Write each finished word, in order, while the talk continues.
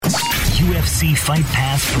UFC Fight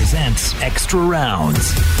Pass presents Extra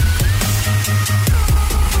Rounds.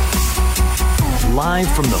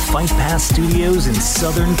 Live from the Fight Pass studios in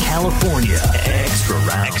Southern California. Extra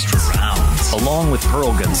Rounds. Along with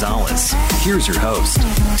Pearl Gonzalez, here's your host,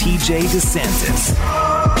 TJ DeSantis.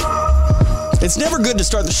 It's never good to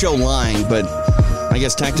start the show lying, but I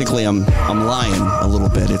guess technically I'm lying a little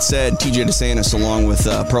bit. It said TJ DeSantis along with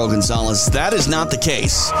Pearl Gonzalez. That is not the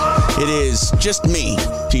case. It is just me,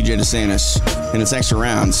 TJ DeSantis, and it's Extra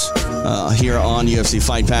Rounds here on UFC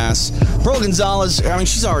Fight Pass. Pearl Gonzalez, I mean,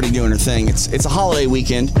 she's already doing her thing. It's a holiday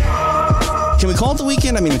weekend. Can we call it the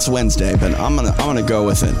weekend? I mean, it's Wednesday, but I'm gonna go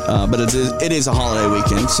with it. But it is a holiday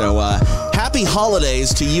weekend, so happy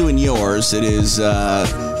holidays to you and yours. It is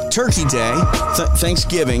Turkey Day,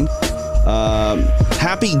 Thanksgiving.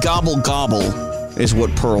 Happy gobble gobble is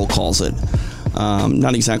what Pearl calls it.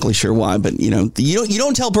 Not exactly sure why, but you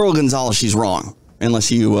don't tell Pearl Gonzalez she's wrong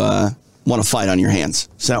unless you want to fight on your hands.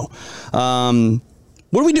 So, what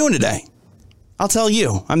are we doing today? I'll tell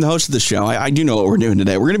you. I'm the host of the show. I do know what we're doing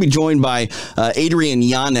today. We're going to be joined by Adrian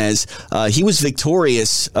Yanez. He was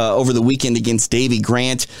victorious over the weekend against Davey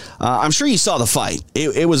Grant. I'm sure you saw the fight.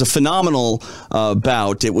 It was a phenomenal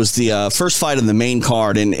bout. It was the first fight on the main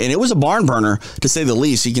card, and it was a barn burner, to say the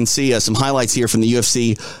least. You can see some highlights here from the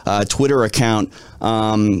UFC Twitter account.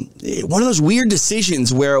 One of those weird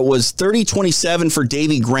decisions where it was 30-27 for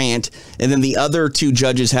Davey Grant, and then the other two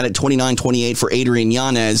judges had it 29-28 for Adrian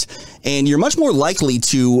Yanez. And you're much more likely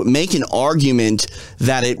to make an argument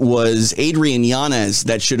that it was Adrian Yanez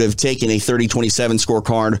that should have taken a 30-27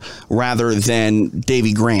 scorecard rather than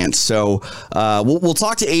Davey Grant. So we'll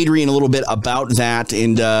talk to Adrian a little bit about that.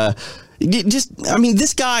 And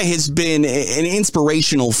this guy has been an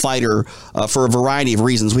inspirational fighter for a variety of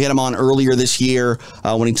reasons. We had him on earlier this year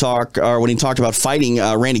when he talked about fighting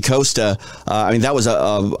Randy Costa. That was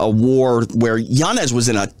a war where Yanez was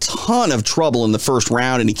in a ton of trouble in the first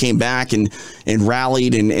round, and he came back and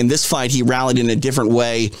rallied. And in this fight, he rallied in a different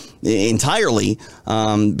way entirely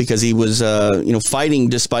because he was fighting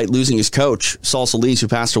despite losing his coach, Saul Solis, who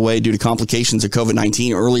passed away due to complications of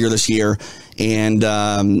COVID-19 earlier this year. And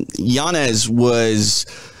Yanez was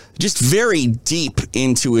just very deep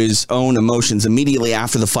into his own emotions immediately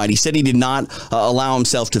after the fight. He said he did not allow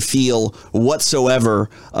himself to feel whatsoever,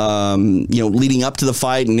 leading up to the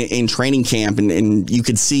fight and in training camp. And you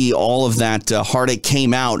could see all of that heartache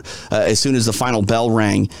came out as soon as the final bell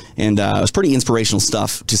rang. And it was pretty inspirational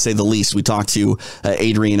stuff, to say the least. We talked to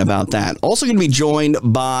Adrian about that. Also going to be joined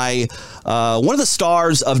by one of the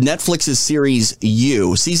stars of Netflix's series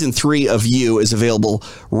You. Season 3 of You is available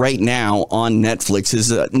right now on Netflix.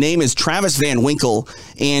 His name is Travis Van Winkle,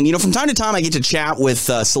 and from time to time I get to chat with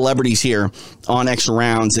celebrities here on Extra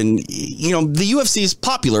Rounds, and the UFC is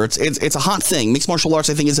popular. It's a hot thing. Mixed martial arts,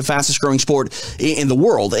 I think, is the fastest growing sport in the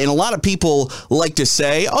world, and a lot of people like to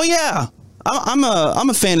say, "Oh yeah, I'm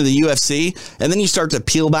a fan of the UFC," and then you start to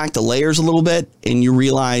peel back the layers a little bit, and you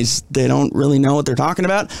realize they don't really know what they're talking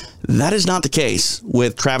about. That is not the case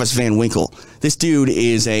with Travis Van Winkle. This dude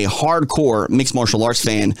is a hardcore mixed martial arts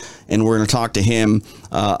fan, and we're going to talk to him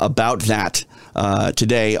about that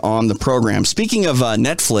today on the program. Speaking of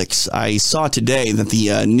Netflix, I saw today that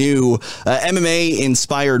the new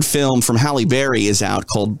MMA-inspired film from Halle Berry is out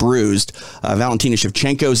called Bruised. Valentina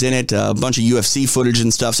Shevchenko's in it, a bunch of UFC footage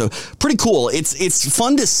and stuff, so pretty cool. It's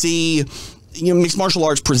fun to see mixed martial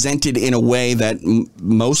arts presented in a way that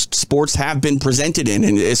most sports have been presented in,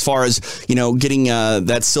 and as far as getting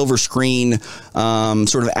that silver screen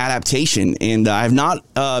sort of adaptation. And I've not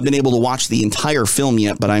been able to watch the entire film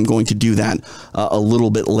yet, but I'm going to do that a little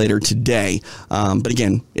bit later today. But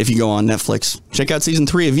again, if you go on Netflix, check out season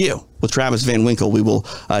 3 of You with Travis Van Winkle. We will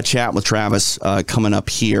chat with Travis coming up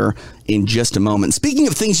here in just a moment. Speaking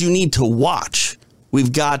of things you need to watch,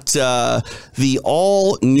 we've got the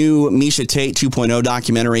all-new Miesha Tate 2.0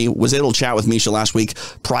 documentary. Was able to chat with Miesha last week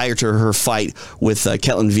prior to her fight with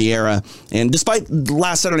Ketlen Vieira. And despite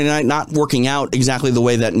last Saturday night not working out exactly the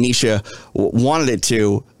way that Miesha wanted it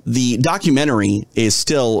to, the documentary is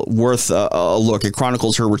still worth a look. It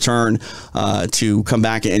chronicles her return to come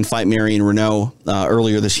back and fight Marion Reneau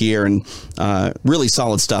earlier this year, and really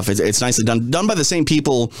solid stuff. It's nicely done by the same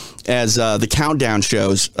people as the Countdown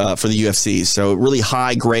shows for the UFC. So really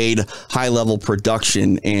high grade, high level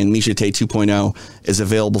production, and Miesha Tate 2.0 is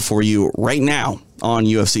available for you right now on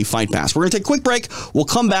UFC Fight Pass. We're going to take a quick break. We'll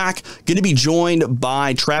come back. Going to be joined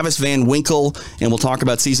by Travis Van Winkle, and we'll talk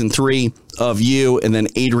about season 3 of You, and then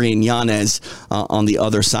Adrian Yanez on the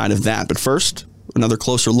other side of that. But first, another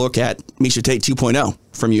closer look at Miesha Tate 2.0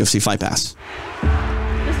 from UFC Fight Pass.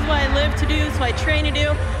 This is what I live to do. This is what I train to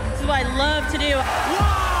do. This is what I love to do.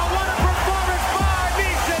 Wow, what a performance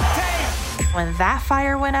When that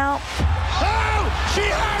fire went out, oh, she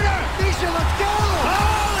hurt her! Nisha, let's go!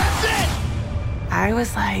 Oh, that's it! I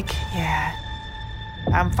was like, yeah,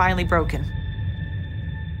 I'm finally broken.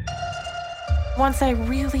 Once I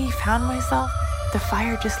really found myself, the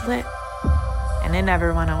fire just lit, and it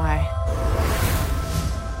never went away.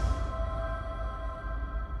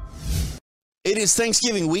 It is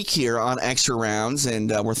Thanksgiving week here on Extra Rounds,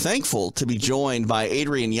 and we're thankful to be joined by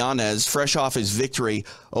Adrian Yanez, fresh off his victory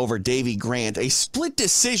over Davey Grant. A split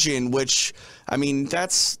decision, which, I mean,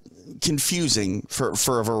 that's confusing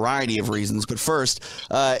for a variety of reasons. But first,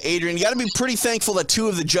 Adrian, you got to be pretty thankful that two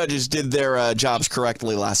of the judges did their jobs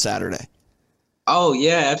correctly last Saturday. Oh,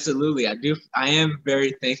 yeah, absolutely. I am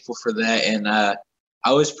very thankful for that, and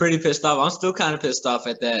I was pretty pissed off. I'm still kind of pissed off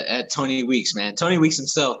at Tony Weeks, man. Tony Weeks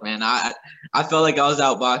himself, man. I felt like I was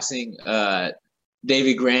outboxing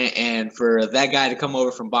Davey Grant, and for that guy to come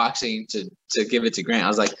over from boxing to give it to Grant, I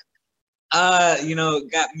was like, got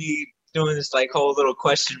me doing this like whole little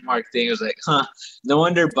question mark thing. I was like, no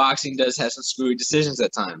wonder boxing does have some screwy decisions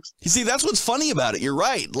at times. You see, that's what's funny about it. You're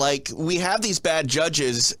right. Like, we have these bad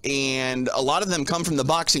judges, and a lot of them come from the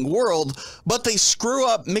boxing world, but they screw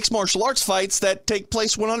up mixed martial arts fights that take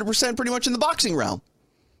place 100% pretty much in the boxing realm.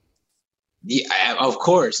 Yeah, of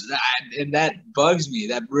course. And that bugs me.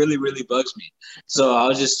 That really, really bugs me. So I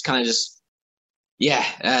was just kind of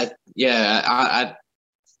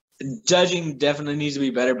judging definitely needs to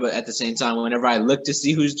be better, but at the same time, whenever I look to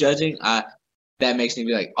see who's judging, that makes me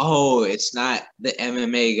be like, oh, it's not the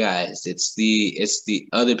MMA guys. It's the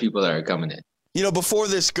other people that are coming in. You know, before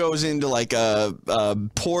this goes into like a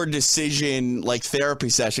poor decision, like therapy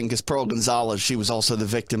session, because Pearl Gonzalez, she was also the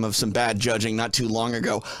victim of some bad judging not too long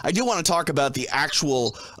ago. I do want to talk about the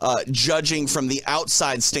actual judging from the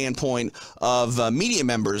outside standpoint of media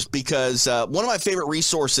members, because one of my favorite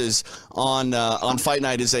resources on Fight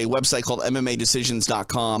Night is a website called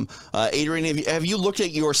MMADecisions.com. Adrian, have you looked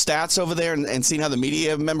at your stats over there and seen how the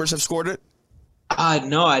media members have scored it?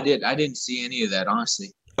 No, I didn't see any of that,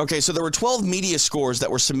 honestly. Okay, so there were 12 media scores that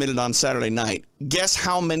were submitted on Saturday night. Guess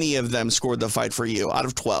how many of them scored the fight for you out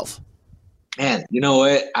of 12? Man, you know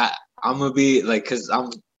what? I'm going to be like, because I'm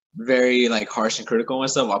very like harsh and critical on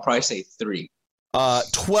myself, I'll probably say 3.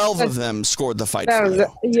 12 of them scored the fight for you.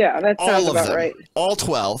 Yeah, that sounds about right. All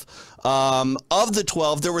 12. Of the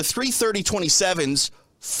 12, there were 3 30-27s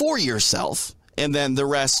for yourself, and then the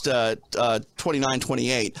rest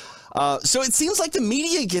 29-28. So it seems like the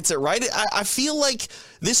media gets it right. I feel like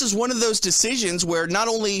this is one of those decisions where not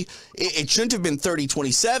only it shouldn't have been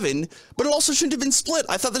 30-27, but it also shouldn't have been split.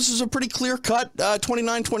 I thought this was a pretty clear-cut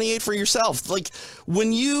 29-28 for yourself. Like,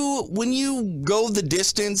 when you go the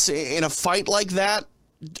distance in a fight like that,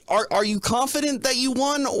 are you confident that you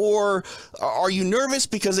won, or are you nervous?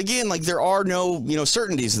 Because, again, like, there are no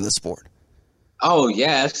certainties in the sport. Oh,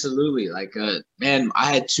 yeah, absolutely. Like, man,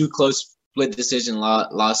 I had 2 close split decision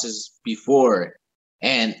losses before,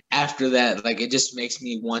 and after that, like, it just makes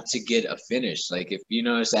me want to get a finish. Like, if you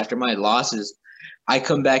notice, after my losses, I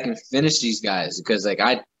come back and finish these guys, because like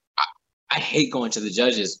I hate going to the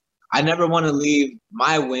judges. I never want to leave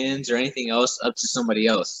my wins or anything else up to somebody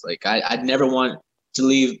else. Like, I'd never want to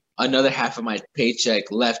leave another half of my paycheck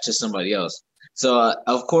left to somebody else. So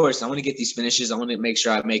of course I want to get these finishes. I want to make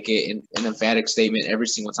sure I make it an emphatic statement every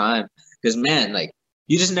single time, because man, like,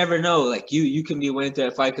 you just never know. Like, you can be winning through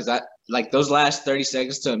that fight, because I like those last 30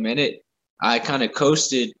 seconds to a minute, I kind of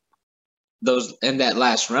coasted those in that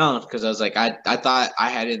last round, because I was like, I thought I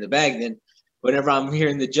had it in the bag. Then whenever I'm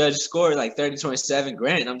hearing the judge score like 30-27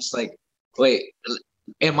 Grant, I'm just like, wait,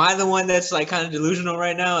 am I the one that's like kind of delusional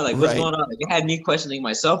right now? Like, what's going on? Like, it had me questioning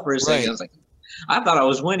myself for a second. I was like, I thought I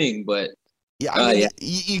was winning, but yeah, I mean,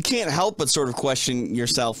 you can't help but sort of question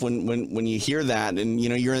yourself when you hear that, and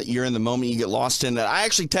you're in the moment, you get lost in it. I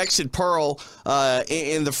actually texted Pearl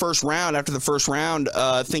in the first round, after the first round,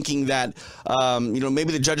 thinking that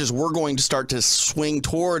maybe the judges were going to start to swing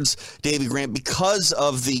towards Davey Grant because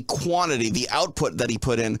of the quantity, the output that he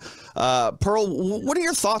put in. Pearl, what are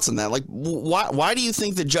your thoughts on that? Like, why do you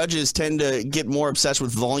think the judges tend to get more obsessed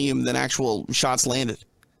with volume than actual shots landed?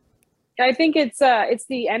 I think it's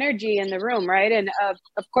the energy in the room, right? And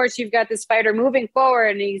of course, you've got this fighter moving forward,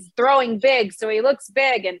 and he's throwing big, so he looks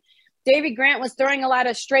big. And Davey Grant was throwing a lot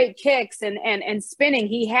of straight kicks and spinning.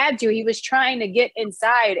 He had to. He was trying to get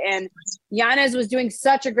inside, and Yanez was doing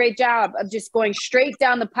such a great job of just going straight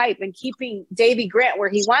down the pipe and keeping Davey Grant where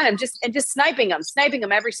he wanted him, just sniping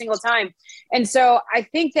him every single time. And so I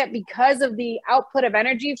think that because of the output of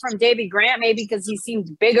energy from Davey Grant, maybe because he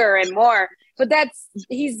seemed bigger and more. But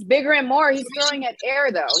he's bigger and more. He's throwing at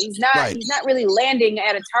air, though. He's not really landing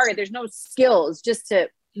at a target. There's no skills just to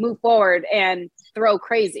move forward and throw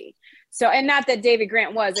crazy. So, and not that David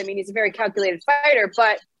Grant was, I mean, he's a very calculated fighter,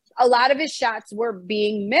 but a lot of his shots were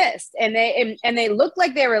being missed, and they looked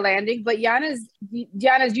like they were landing. But Giannis,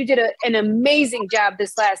 you did an amazing job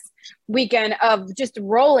this last weekend of just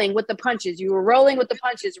rolling with the punches. You were rolling with the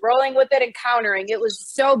punches, rolling with it and countering. It was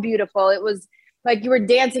so beautiful. It was like you were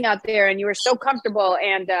dancing out there, and you were so comfortable,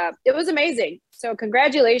 and it was amazing. So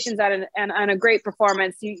congratulations on a great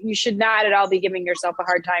performance. You should not at all be giving yourself a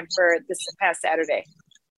hard time for this past Saturday.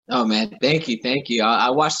 Oh man, thank you. I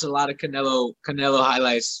watched a lot of Canelo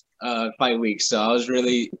highlights fight week, so I was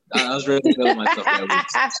really feeling myself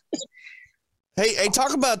that week. Hey,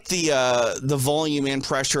 talk about the volume and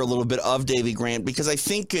pressure a little bit of Davey Grant, because I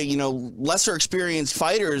think, lesser experienced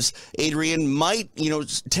fighters, Adrian, might,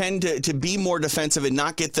 tend to be more defensive and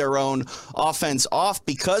not get their own offense off,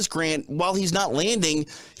 because Grant, while he's not landing,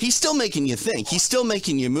 he's still making you think. He's still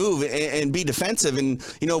making you move and be defensive. And,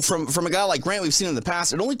 from a guy like Grant we've seen in the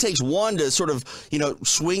past, it only takes one to sort of,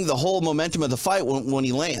 swing the whole momentum of the fight when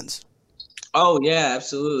he lands. Oh yeah,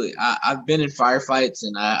 absolutely. I've been in firefights,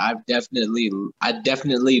 and I definitely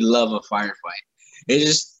love a firefight. It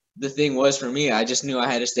just, the thing was for me, I just knew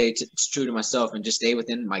I had to stay true to myself and just stay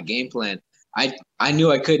within my game plan. I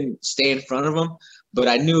knew I couldn't stay in front of him, but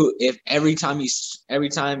I knew if every time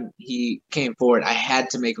he came forward, I had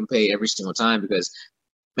to make him pay every single time, because,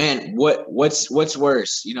 man, what's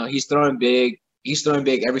worse? He's throwing big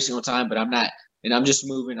every single time, but I'm not, and I'm just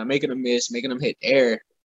moving. I'm making him miss, making him hit air.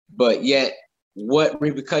 But yet, what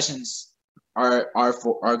repercussions are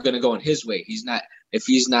going to go in his way? If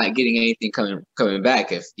he's not getting anything coming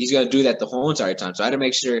back, if he's going to do that the whole entire time. So I had to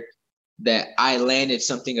make sure that I landed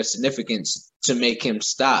something of significance to make him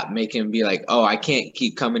stop, make him be like, oh, I can't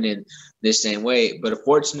keep coming in this same way. But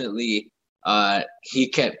unfortunately,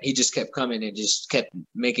 he just kept coming and just kept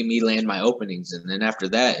making me land my openings. And then after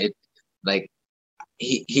that,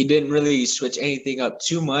 he didn't really switch anything up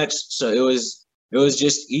too much. So it was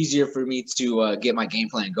just easier for me to get my game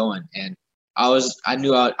plan going, and I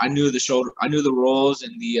knew the rolls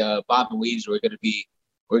and the bob and weaves were going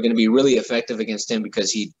to be really effective against him,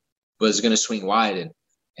 because he was going to swing wide,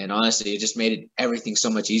 and honestly, it just made everything so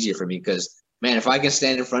much easier for me, because, man, if I can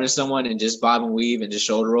stand in front of someone and just bob and weave and just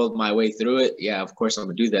shoulder roll my way through it, yeah, of course I'm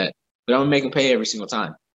gonna do that, but I'm gonna make him pay every single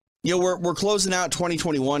time. We're closing out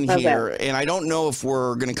 2021 here, and I don't know if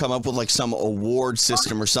we're going to come up with like some award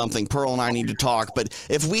system or something. Pearl and I need to talk, but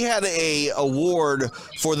if we had a award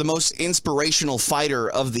for the most inspirational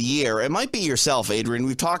fighter of the year, it might be yourself, Adrian.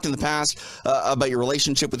 We've talked in the past about your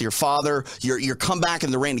relationship with your father. Your comeback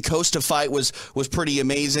in the Randy Costa fight was pretty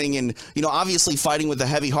amazing, and obviously fighting with a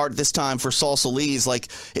heavy heart this time for Saul Solis. Like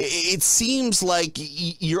it seems like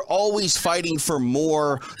you're always fighting for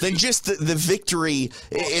more than just the victory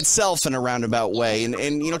itself in a roundabout way,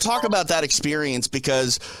 and talk about that experience,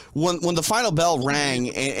 because when the final bell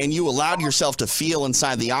rang and you allowed yourself to feel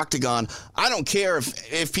inside the octagon, I don't care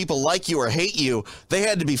if people like you or hate you, they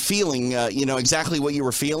had to be feeling exactly what you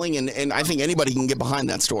were feeling, and I think anybody can get behind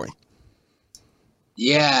that story.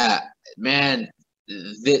 Yeah, man,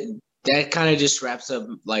 that kind of just wraps up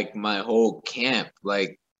like my whole camp.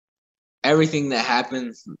 Like everything that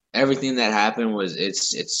happened was it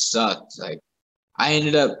sucked. Like I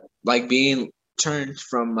ended up like being turned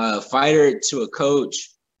from a fighter to a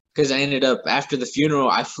coach, because I ended up, after the funeral,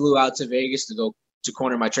 I flew out to Vegas to go to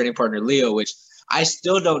corner my training partner Leo, which I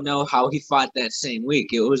still don't know how he fought that same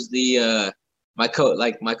week. It was my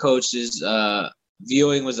coach's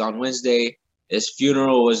viewing was on Wednesday, his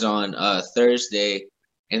funeral was on Thursday,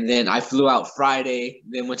 and then I flew out Friday,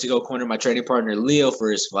 then went to go corner my training partner Leo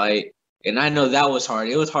for his fight, and I know that was hard.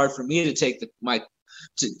 It was hard for me to take my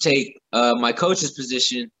coach's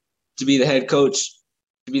position, to be the head coach,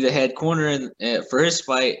 to be the head corner for his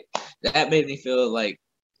fight. That made me feel like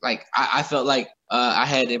I felt like I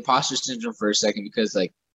had imposter syndrome for a second, because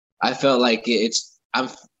like I felt like I'm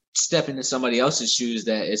stepping in somebody else's shoes,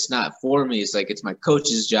 that it's not for me. It's like it's my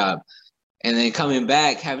coach's job. And then coming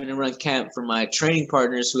back, having to run camp for my training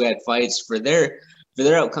partners who had fights for their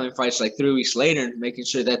upcoming fights like 3 weeks later, and making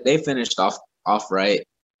sure that they finished off right.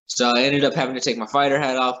 So I ended up having to take my fighter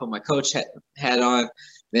hat off, put my coach hat on.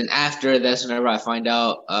 Then after, that's whenever I find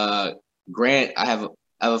out Grant, I have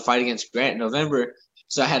a fight against Grant in November.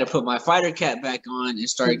 So I had to put my fighter cap back on and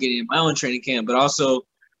start getting in my own training camp, but also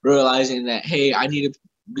realizing that, hey, I need to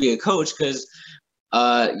be a coach, because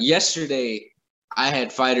yesterday I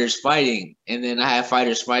had fighters fighting, and then I have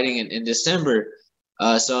fighters fighting in December.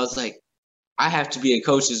 So I was like, I have to be a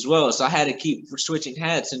coach as well. So I had to keep switching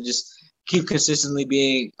hats and just keep consistently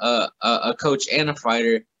being a coach and a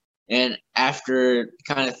fighter. And after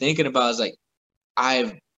kind of thinking about it, I was like,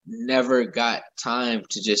 I've never got time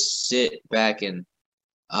to just sit back and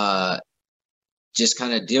just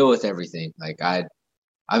kind of deal with everything. Like I've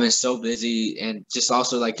been so busy, and just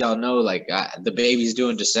also like y'all know, like the baby's due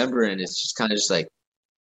in December, and it's just kind of just like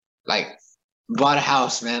bought a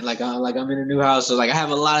house, man. Like I'm in a new house, so like I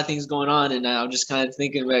have a lot of things going on, and I'm just kind of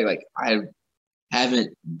thinking back, like I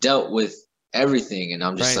haven't dealt with everything, and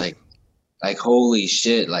I'm just Right. like holy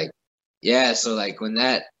shit, like yeah. So like when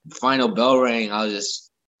that final bell rang, I was just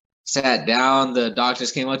sat down. The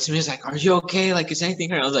doctors came up to me, it's like, "Are you okay? Like, is anything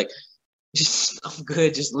hurt?" I was like, "Just I'm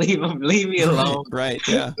good. Just leave me alone." Right.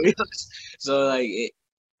 Yeah. So like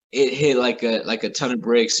it hit like a ton of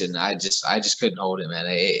bricks, and I just couldn't hold it, man.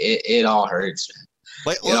 It all hurts, man.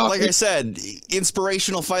 Like I said,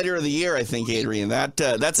 inspirational fighter of the year, I think, Adrian.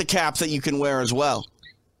 That's a cap that you can wear as well.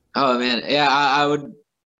 Oh man, yeah, I would.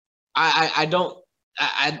 I don't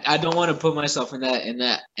want to put myself in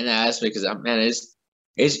that aspect, because man,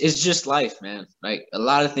 it's just life, man. Like a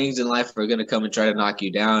lot of things in life are gonna come and try to knock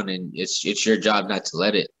you down, and it's your job not to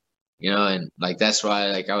let it, And like that's why,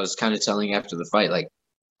 like I was kind of telling you after the fight, like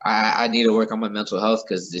I need to work on my mental health,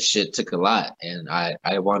 because this shit took a lot, and I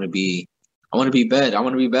want to be better. I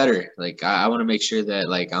want to be better. Like I want to make sure that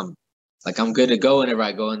I'm good to go whenever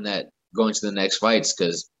I go into the next fights,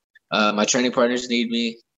 because my training partners need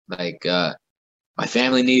me. Like my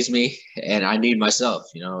family needs me, and I need myself.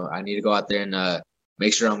 I need to go out there and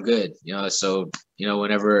make sure I'm good. So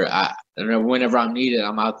whenever I'm needed,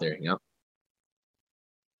 I'm out there.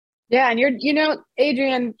 Yeah, and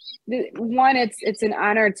Adrian, one, it's an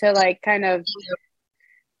honor to like kind of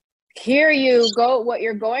hear you go what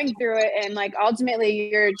you're going through it, and like ultimately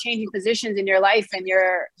you're changing positions in your life, and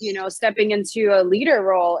you're stepping into a leader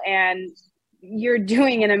role, and you're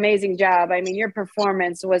doing an amazing job. I mean, your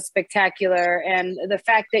performance was spectacular, and the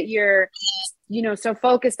fact that you're so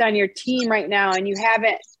focused on your team right now, and you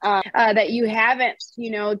haven't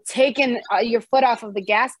taken your foot off of the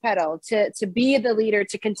gas pedal to be the leader,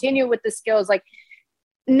 to continue with the skills. Like,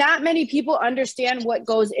 not many people understand what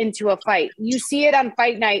goes into a fight. You see it on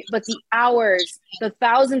fight night, but the hours, the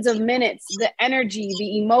thousands of minutes, the energy,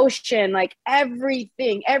 the emotion, like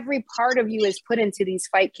everything, every part of you is put into these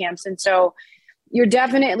fight camps. And so you're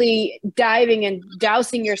definitely diving and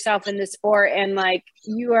dousing yourself in the sport. And like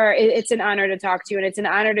it's an honor to talk to you, and it's an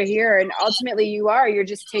honor to hear. And ultimately you're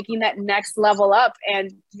just taking that next level up,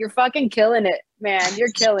 and you're fucking killing it, man.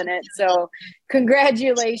 You're killing it. So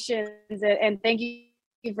congratulations. And thank you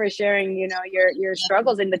for sharing, your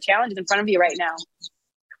struggles and the challenges in front of you right now.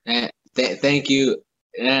 And thank you.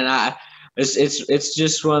 And it's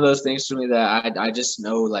just one of those things for me that I just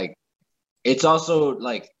know, like, it's also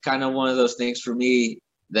like kind of one of those things for me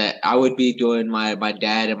that I would be doing my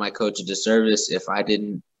dad and my coach a disservice if I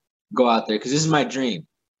didn't go out there. 'Cause this is my dream,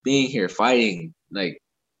 being here, fighting. Like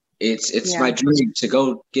it's my dream to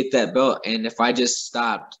go get that belt. And if I just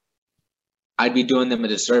stopped, I'd be doing them a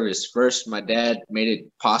disservice. First, my dad made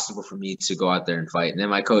it possible for me to go out there and fight. And then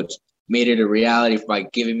my coach made it a reality by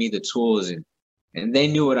giving me the tools, and they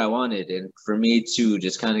knew what I wanted. And for me to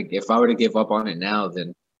just kind of, if I were to give up on it now,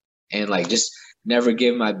 then, and like just never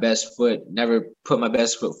give my best foot, never put my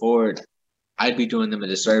best foot forward, I'd be doing them a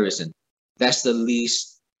disservice. And that's the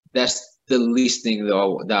least thing that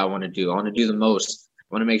I want to do. I want to do the most.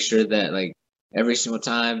 I want to make sure that like every single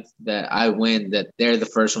time that I win, that they're the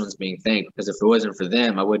first ones being thanked, because if it wasn't for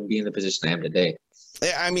them, I wouldn't be in the position I am today.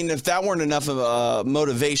 I mean, if that weren't enough of a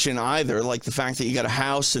motivation either, like the fact that you got a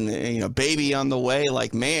house and baby on the way,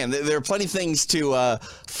 like, man, there are plenty of things to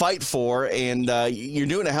fight for, and you're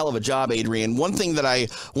doing a hell of a job, Adrian. One thing that I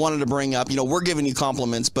wanted to bring up, we're giving you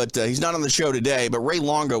compliments, but he's not on the show today, but Ray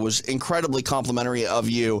Longo was incredibly complimentary of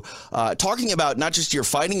you, talking about not just your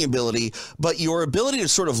fighting ability, but your ability to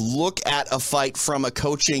sort of look at a fight from a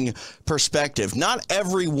coaching perspective. Not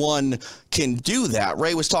everyone can do that.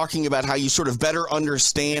 Ray was talking about how you sort of better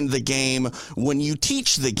understand the game when you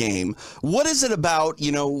teach the game. What is it about,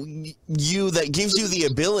 you that gives you the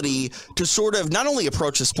ability to sort of not only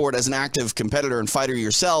approach the sport as an active competitor and fighter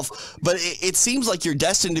yourself, but it seems like you're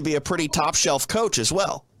destined to be a pretty top shelf coach as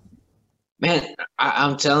well? Man,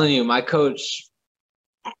 I'm telling you, my coach,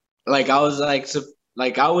 I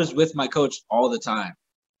was with my coach all the time,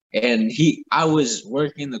 and I was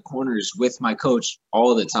working the corners with my coach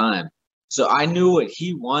all the time. So I knew what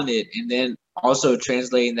he wanted, and then also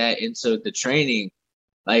translating that into the training.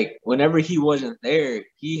 Like whenever he wasn't there,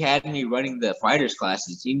 he had me running the fighters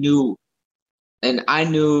classes. He knew, and I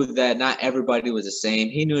knew that not everybody was the same.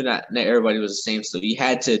 He knew not everybody was the same, so he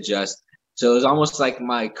had to adjust. So it was almost like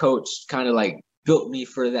my coach kind of like built me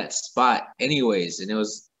for that spot anyways. And it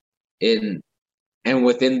was and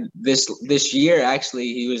within this year,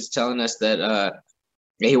 actually, he was telling us that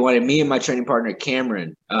he wanted me and my training partner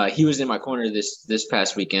Cameron. He was in my corner this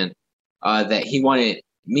past weekend. That he wanted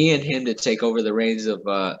me and him to take over the reins of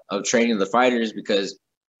training the fighters because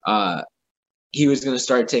he was going to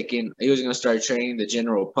start training the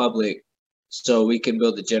general public, so we can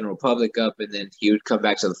build the general public up, and then he would come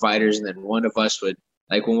back to the fighters, and then one of us would,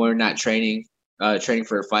 like, when we're not training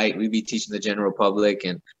for a fight, we'd be teaching the general public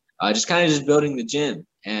and just building the gym.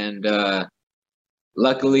 And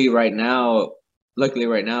luckily right now,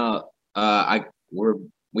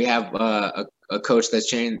 we have a coach that's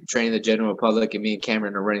training the general public, and me and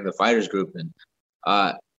Cameron are running the fighters group. And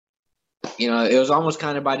it was almost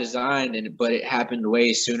kind of by design, but it happened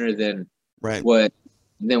way sooner than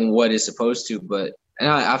what it's supposed to. But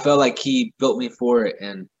I felt like he built me for it,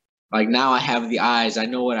 and like now I have the eyes. I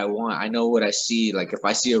know what I want. I know what I see. Like if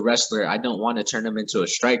I see a wrestler, I don't want to turn him into a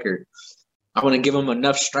striker. I want to give him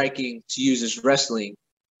enough striking to use his wrestling.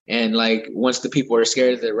 And like once the people are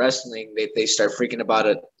scared of the wrestling, they start freaking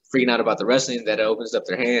out about the wrestling, that it opens up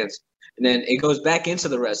their hands, and then it goes back into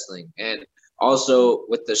the wrestling. And also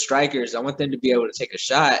with the strikers, I want them to be able to take a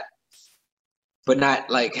shot, but not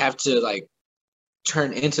like have to like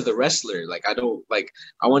turn into the wrestler. Like I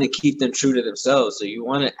want to keep them true to themselves. So you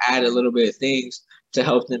want to add a little bit of things to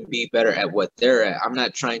help them be better at what they're at. I'm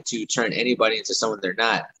not trying to turn anybody into someone they're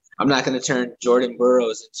not. I'm not going to turn Jordan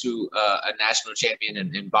Burroughs into a national champion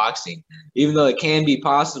in boxing, even though it can be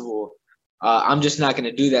possible. I'm just not going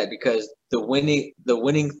to do that, because the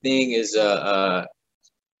winning thing is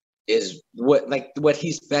what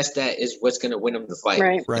he's best at is what's going to win him the fight.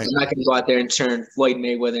 Right. I'm not going to go out there and turn Floyd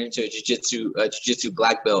Mayweather into a jiu-jitsu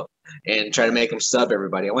black belt and try to make him sub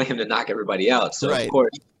everybody. I want him to knock everybody out. So of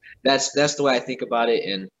course, that's the way I think about it,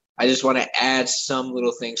 and I just want to add some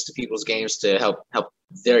little things to people's games to help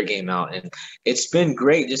their game out. And it's been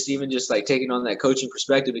great just like taking on that coaching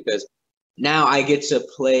perspective, because now I get to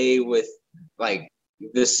play with like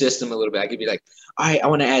this system a little bit. I could be like, all right, I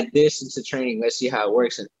want to add this into training. Let's see how it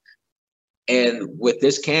works. And with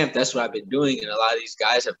this camp, that's what I've been doing. And a lot of these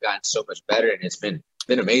guys have gotten so much better, and it's been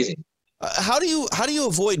amazing. How do you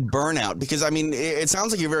avoid burnout? Because I mean, it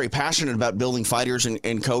sounds like you're very passionate about building fighters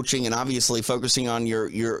and coaching, and obviously focusing on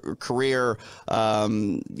your career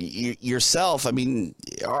yourself. I mean,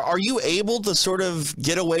 are you able to sort of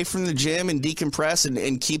get away from the gym and decompress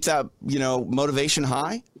and keep that motivation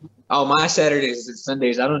high? Oh, my Saturdays and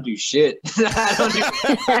Sundays, I don't do shit. I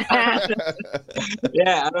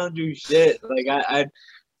don't do shit. Like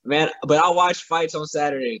man, but I'll watch fights on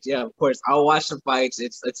Saturdays. Yeah, of course, I'll watch some fights.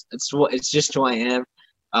 It's just who I am.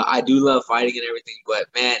 I do love fighting and everything, but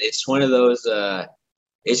man, it's one of those.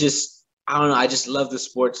 It's just, I don't know. I just love the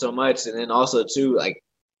sport so much, and then also too, like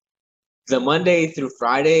the Monday through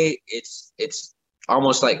Friday, it's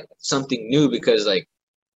almost like something new, because like,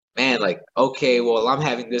 man, like, okay, well, I'm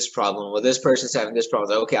having this problem. Well, this person's having this problem.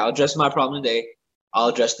 Like, okay, I'll address my problem today. I'll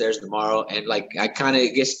address theirs tomorrow. And like, I kind of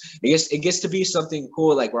it gets to be something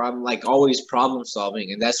cool, like where I'm like always problem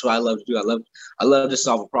solving. And that's what I love to do. I love to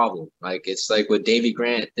solve a problem. Like, it's like with Davey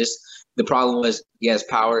Grant, the problem was he has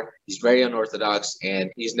power. He's very unorthodox,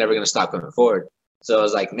 and he's never going to stop coming forward. So I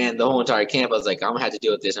was like, man, the whole entire camp, I was like, I'm gonna have to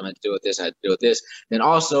deal with this. I'm gonna have to deal with this. I have to deal with this. Then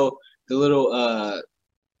also the little,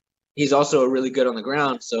 he's also really good on the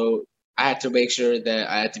ground, so I had to make sure that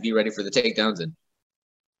I had to be ready for the takedowns. And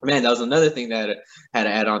man, that was another thing that I had to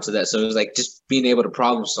add on to that. So it was like just being able to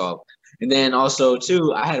problem solve. And then also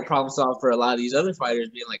too, I had to problem solve for a lot of these other fighters,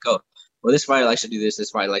 being like, oh, well, this fighter likes to do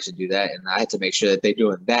this fighter likes to do that, and I had to make sure that they're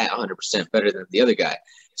doing that 100% better than the other guy.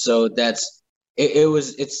 So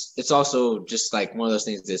it's also just like one of those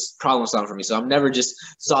things that's problem solving for me. So I'm never just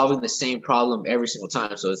solving the same problem every single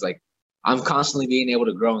time. So it's like I'm constantly being able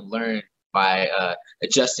to grow and learn by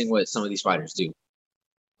adjusting what some of these fighters do.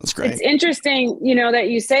 That's great. It's interesting, that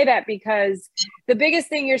you say that, because the biggest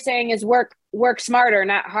thing you're saying is work smarter,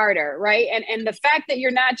 not harder, right? And the fact that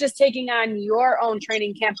you're not just taking on your own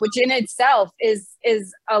training camp, which in itself is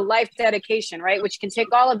a life dedication, right? Which can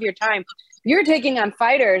take all of your time. You're taking on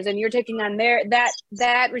fighters, and you're taking on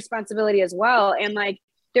that responsibility as well. And like,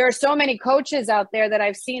 there are so many coaches out there that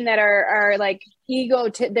I've seen that are like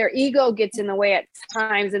their ego gets in the way at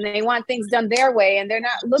times, and they want things done their way, and they're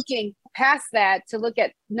not looking past that to look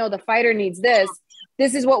at, no, the fighter needs this.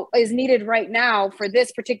 This is what is needed right now for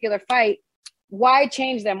this particular fight. Why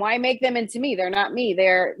change them? Why make them into me? They're not me.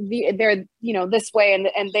 They're this way,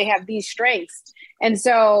 and they have these strengths. And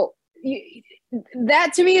so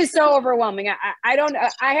that to me is so overwhelming. I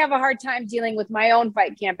have a hard time dealing with my own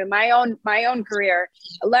fight camp and my own career,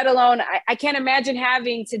 let alone I can't imagine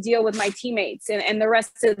having to deal with my teammates and the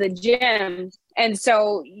rest of the gym. And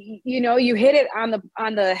so, you hit it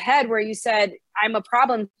on the head where you said, I'm a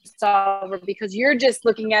problem solver, because you're just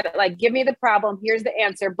looking at it like, give me the problem, here's the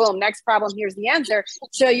answer, boom, next problem, here's the answer.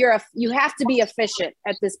 So you have to be efficient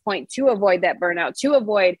at this point to avoid that burnout, to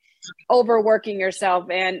avoid overworking yourself.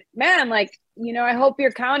 And man, like, I hope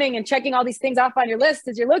you're counting and checking all these things off on your list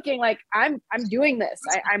as you're looking like, I'm doing this.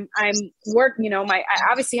 I'm working, I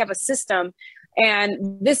obviously have a system,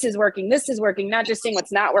 and this is working, not just saying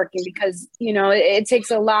what's not working, because, it takes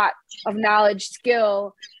a lot of knowledge,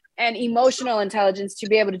 skill, and emotional intelligence to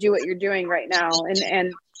be able to do what you're doing right now.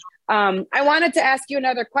 And I wanted to ask you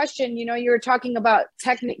another question. You were talking about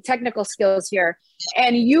technical skills here,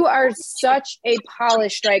 and you are such a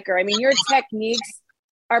polished striker. I mean, your techniques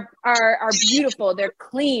are beautiful. They're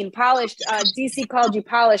clean, polished. DC called you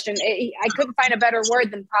polished, and I couldn't find a better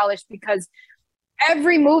word than polished, because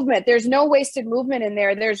every movement, there's no wasted movement in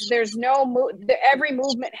there. There's no every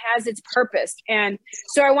movement has its purpose. And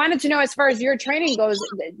so I wanted to know, as far as your training goes,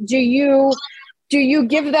 do you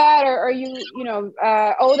give that, or are you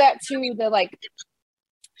owe that to the like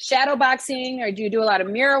shadow boxing, or do you do a lot of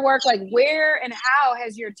mirror work? Like, where and how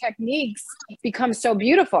has your techniques become so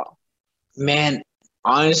beautiful? Man,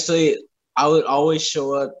 honestly, I would always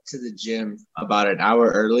show up to the gym about an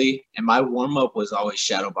hour early, and my warm up was always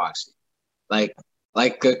shadow boxing.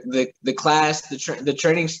 Like the class,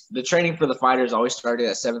 the training for the fighters always started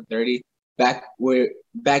at 7:30.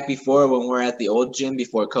 Back before, when we're at the old gym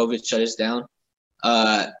before COVID shut us down,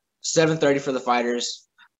 7:30 for the fighters,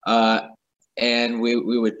 and we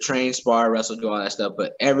would train, spar, wrestle, do all that stuff.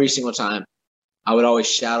 But every single time, I would always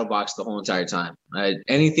shadow box the whole entire time.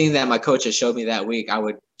 Anything that my coach had showed me that week, I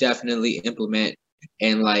would definitely implement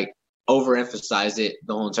and like overemphasize it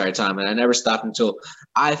the whole entire time. And I never stopped until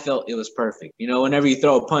I felt it was perfect. Whenever you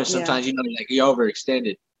throw a punch, sometimes like you're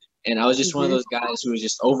overextended. And I was just one of those guys who was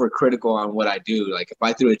just overcritical on what I do. Like if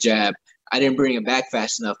I threw a jab, I didn't bring it back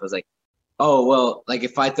fast enough. I was like, oh, well, like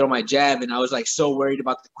if I throw my jab and I was like so worried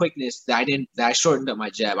about the quickness that I shortened up my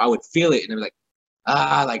jab, I would feel it and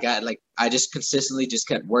I'd be like, I just consistently just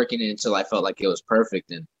kept working it until I felt like it was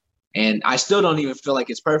perfect. And I still don't even feel like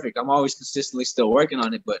it's perfect. I'm always consistently still working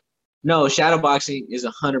on it. But no, shadow boxing is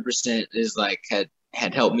 100% is like had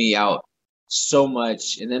helped me out so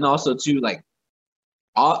much. And then also too, like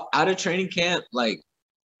out of training camp, like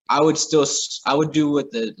I would do with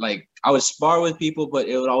I would spar with people, but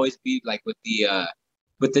it would always be like with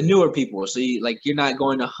the newer people. So you're not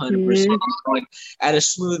going 100%, going at a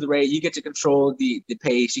smooth rate. You get to control the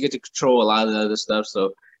pace. You get to control a lot of the other stuff.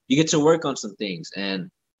 So you get to work on some things, and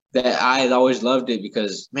that I always loved it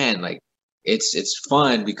because, man, like it's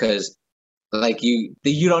fun because like you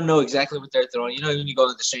don't know exactly what they're throwing. When you go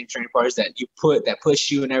to the strength training parties that push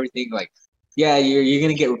you and everything, like, yeah, you're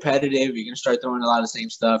gonna get repetitive. You're gonna start throwing a lot of the same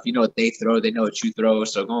stuff. You know what they throw, they know what you throw.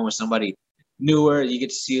 So going with somebody newer, you get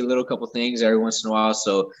to see a couple things every once in a while.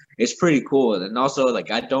 So it's pretty cool. And also, like,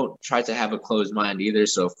 I don't try to have a closed mind either.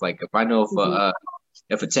 So if I know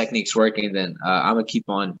if a technique's working, then I'm gonna keep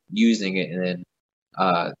on using it. And then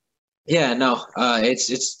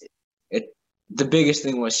the biggest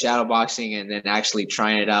thing was shadow boxing, and then actually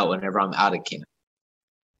trying it out whenever I'm out of camp.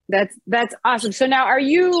 That's awesome. So now, are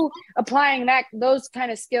you applying those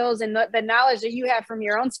kind of skills and the knowledge that you have from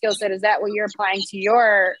your own skill set? Is that what you're applying to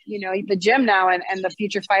your, the gym now and the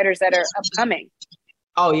future fighters that are upcoming?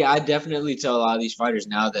 Oh yeah, I definitely tell a lot of these fighters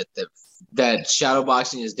now that shadow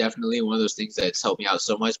boxing is definitely one of those things that's helped me out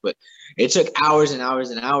so much. But it took hours and hours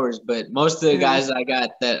and hours. But most of the guys that I got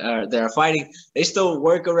that are fighting, they still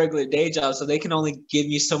work a regular day job, so they can only give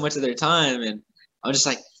me so much of their time. And I'm just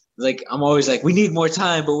like I'm always like, we need more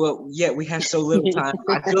time, but we have so little time.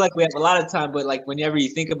 I feel like we have a lot of time, but like whenever you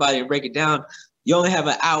think about it and break it down, you only have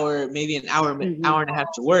an hour, maybe an hour and a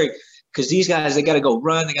half to work. Because these guys, they got to go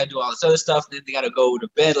run, they got to do all this other stuff, and then they got to go to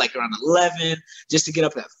bed like around 11 just to get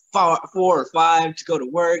up at 4 or 5 to go to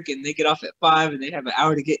work, and they get off at 5 and they have an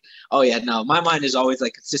hour to get. Oh yeah, no, my mind is always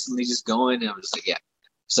like consistently just going, and I'm just like, yeah.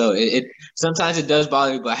 So it sometimes it does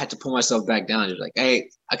bother me, but I had to pull myself back down. Just like, hey,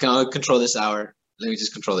 I can only control this hour. Let me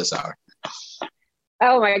just control this hour.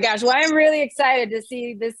 Oh my gosh. Well, I'm really excited to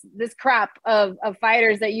see this crop of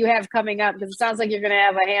fighters that you have coming up, because it sounds like you're going to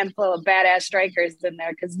have a handful of badass strikers in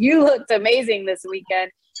there, because you looked amazing this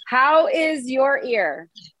weekend. How is your ear?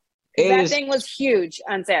 That thing was huge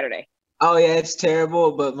on Saturday. Oh yeah, it's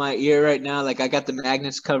terrible, but my ear right now, like I got the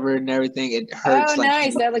magnets covered and everything. It hurts. Oh,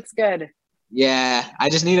 nice. That looks good. Yeah, I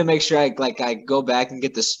just need to make sure I go back and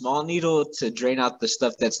get the small needle to drain out the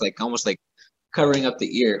stuff that's like almost like covering up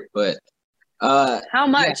the ear. But how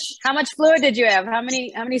much fluid did you have? How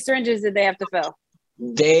many syringes did they have to fill?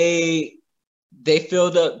 they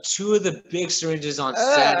filled up 2 of the big syringes on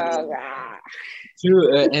Saturday.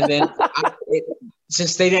 And then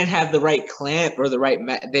since they didn't have the right clamp or the right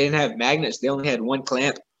they didn't have magnets, they only had 1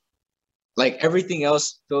 clamp. Like everything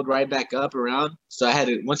else filled right back up around. So I had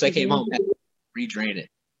to, once I came home, I had to redrain it,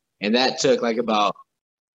 and that took like about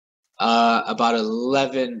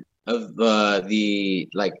 11 of the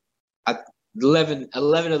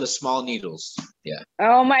 11 of the small needles. Yeah.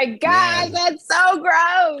 Oh my God, that's so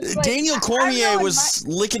gross. Like, Daniel Cormier was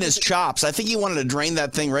licking his chops. I think he wanted to drain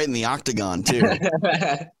that thing right in the octagon too.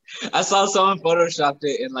 I saw someone photoshopped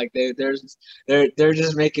it, and like they're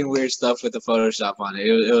just making weird stuff with the Photoshop on it.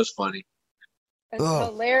 It was funny. That's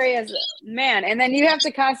hilarious, man. And then you have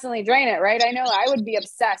to constantly drain it, right? I know I would be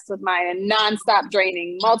obsessed with mine and nonstop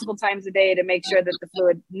draining multiple times a day to make sure that the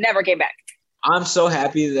fluid never came back. I'm so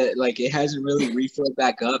happy that like it hasn't really refilled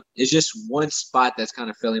back up. It's just one spot that's kind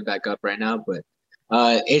of filling back up right now, but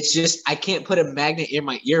it's just I can't put a magnet in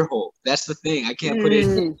my ear hole. That's the thing. I can't put it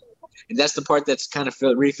in. And that's the part that's kind of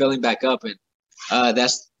refilling back up, and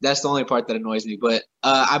that's the only part that annoys me. But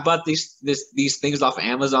I bought these things off of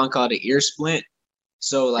Amazon called an ear splint.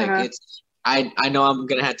 So like it's I know I'm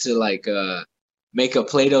gonna have to like make a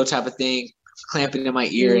Play-Doh type of thing, clamp it in my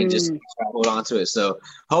ear and just hold on to it. So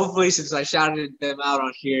hopefully, since I shouted them out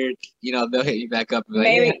on here, you know, they'll hit you back up. And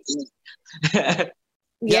maybe. Like,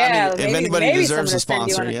 Yeah, I mean, if anybody deserves a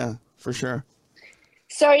sponsor, yeah, for sure.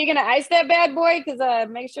 So are you gonna ice that bad boy? Because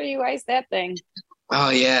make sure you ice that thing.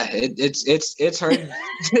 Oh yeah, it's hurting.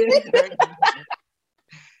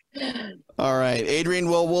 All right, Adrian,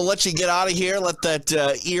 we'll let you get out of here. Let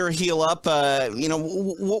that ear heal up. You know,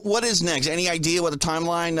 what is next? Any idea what the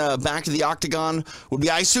timeline back to the octagon would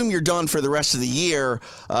be? I assume you're done for the rest of the year.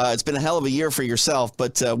 It's been a hell of a year for yourself,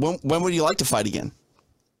 but when would you like to fight again?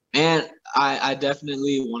 Man, I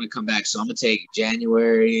definitely want to come back. So I'm going to take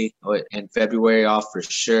January and February off for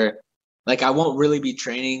sure. Like, I won't really be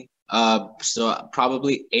training. So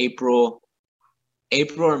probably April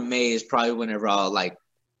or May is probably whenever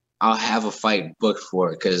I'll have a fight booked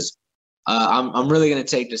for it, because I'm really going to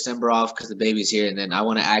take December off because the baby's here. And then I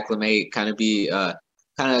want to acclimate, kind of be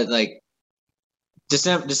kind of like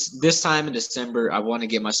December, this time in December, I want to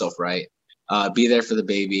get myself right, be there for the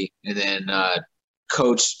baby, and then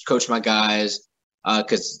coach my guys,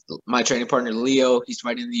 because my training partner Leo, he's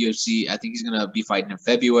fighting in the UFC. I think he's gonna be fighting in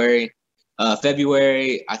February.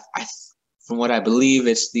 February, I from what I believe,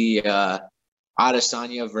 it's the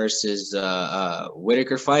Adesanya versus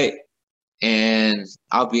Whitaker fight, and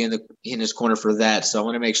I'll be in his corner for that. So I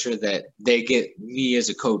want to make sure that they get me as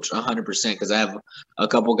a coach 100%, because I have a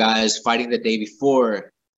couple guys fighting the day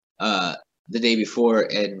before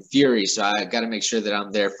in Fury, so I got to make sure that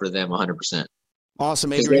I'm there for them 100%.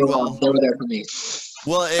 Awesome, Adrian. They were there for me.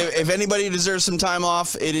 Well, if anybody deserves some time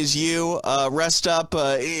off, it is you. Rest up,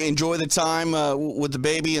 enjoy the time with the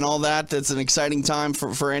baby and all that. That's an exciting time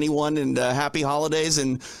for anyone, and happy holidays.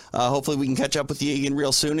 And hopefully we can catch up with you again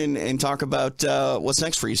real soon and talk about what's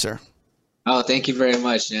next for you, sir. Oh, thank you very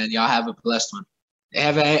much, man. Y'all have a blessed one.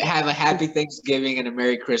 Have a happy Thanksgiving and a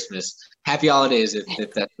Merry Christmas. Happy holidays,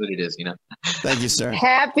 if that's what it is, you know. Thank you, sir.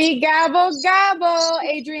 Happy gobble gobble,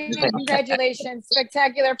 Adrian. Congratulations.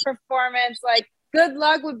 Spectacular performance. Like, good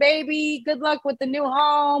luck with baby. Good luck with the new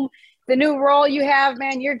home, the new role you have,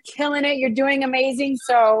 man. You're killing it. You're doing amazing.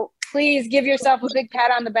 So please give yourself a big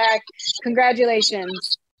pat on the back.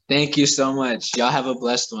 Congratulations. Thank you so much. Y'all have a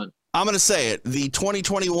blessed one. I'm going to say it. The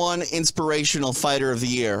 2021 Inspirational Fighter of the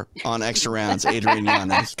Year on Extra Rounds, Adrian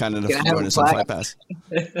Yanez, kind of join us on Fight Pass.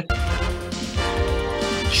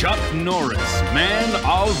 Chuck Norris, man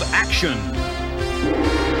of action.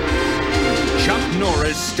 Chuck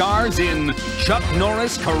Norris stars in Chuck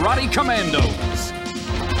Norris Karate Commandos.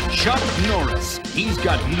 Chuck Norris, he's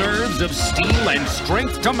got nerves of steel and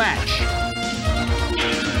strength to match.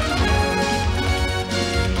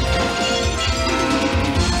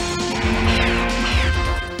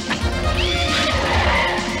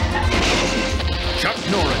 Chuck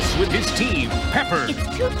Norris with his team, Pepper.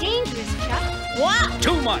 It's too dangerous, Chuck. What?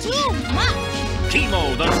 Too much. Too much.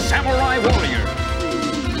 Kimo, the samurai warrior.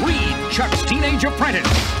 Reed, Chuck's teenage apprentice.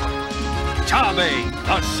 Tabe,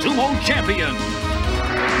 the sumo champion.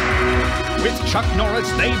 With Chuck Norris,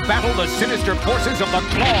 they battle the sinister forces of the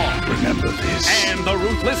Claw. Remember this. And the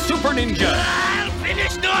ruthless Super Ninja. I'll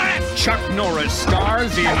finish Norris! Chuck Norris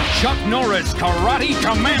stars in Chuck Norris Karate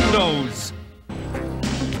Commandos.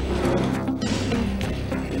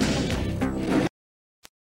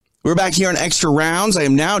 We're back here on Extra Rounds. I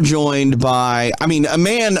am now joined by, a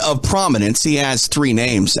man of prominence. He has 3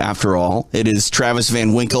 names, after all. It is Travis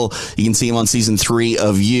Van Winkle. You can see him on season 3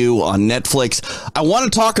 of You on Netflix. I want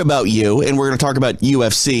to talk about you, and we're going to talk about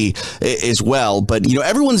UFC as well. But,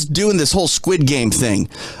 everyone's doing this whole Squid Game thing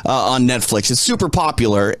on Netflix. It's super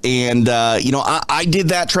popular. And, I did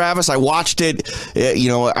that, Travis. I watched it.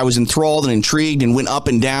 I was enthralled and intrigued and went up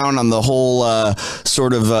and down on the whole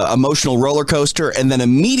sort of emotional roller coaster. And then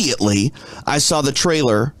immediately, I saw the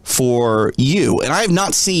trailer for You, and I have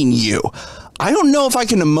not seen You. I don't know if I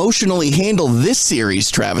can emotionally handle this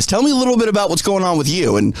series, Travis. Tell me a little bit about what's going on with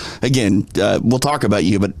You. And again, we'll talk about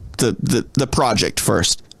You, but the project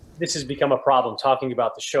first. This has become a problem, talking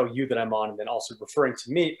about the show You that I'm on and then also referring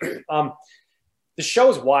to me. The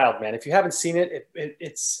show is wild, man. If you haven't seen it,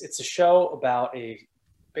 it's a show about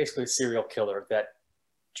basically a serial killer that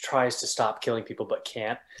tries to stop killing people but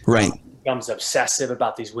can't. Right. Becomes obsessive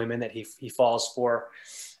about these women that he falls for.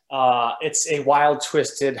 It's a wild,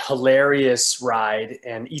 twisted, hilarious ride,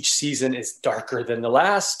 and each season is darker than the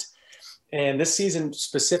last. And this season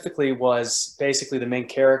specifically was basically the main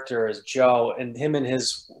character is Joe, and him and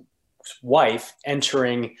his wife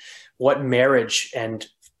entering what marriage and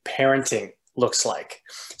parenting looks like.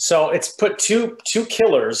 So it's put two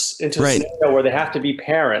killers into a scenario where they have to be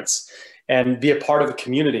parents and be a part of a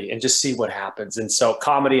community and just see what happens. And so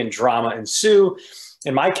comedy and drama ensue.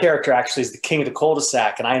 And my character actually is the king of the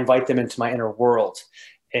cul-de-sac, and I invite them into my inner world.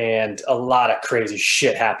 And a lot of crazy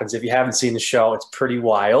shit happens. If you haven't seen the show, it's pretty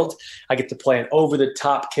wild. I get to play an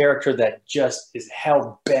over-the-top character that just is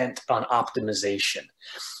hell-bent on optimization.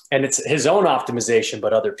 And it's his own optimization,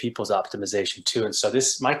 but other people's optimization too. And so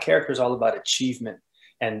my character is all about achievement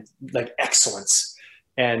and like excellence.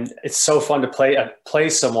 And it's so fun to play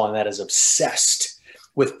someone that is obsessed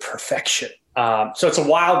with perfection. So it's a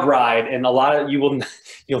wild ride, and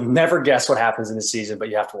you'll never guess what happens in the season, but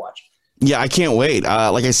you have to watch. Yeah, I can't wait.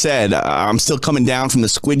 Like I said, I'm still coming down from the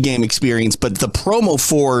Squid Game experience, but the promo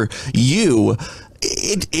for You,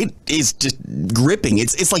 it is just gripping.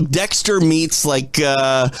 It's like Dexter meets like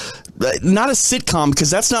not a sitcom,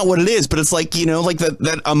 because that's not what it is, but it's like, like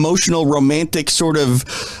that emotional romantic sort of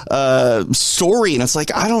story, and it's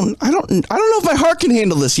like I don't know if my heart can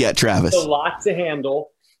handle this yet, Travis. It's a lot to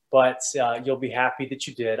handle, but you'll be happy that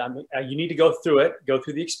you did. You need to go through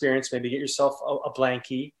the experience, maybe get yourself a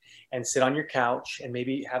blankie and sit on your couch and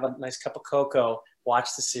maybe have a nice cup of cocoa,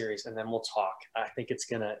 watch the series, and then we'll talk. I think it's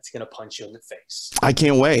gonna punch you in the face. I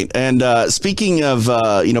can't wait. And speaking of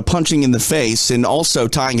punching in the face, and also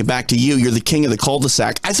tying it back to You, you're the king of the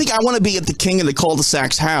cul-de-sac. I think I want to be at the king of the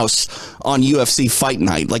cul-de-sac's house on UFC Fight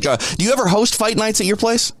Night. Like, do you ever host fight nights at your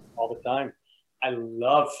place? All the time. I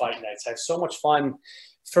love fight nights. I have so much fun.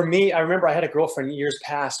 For me, I remember I had a girlfriend years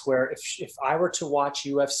past where if I were to watch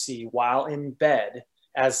UFC while in bed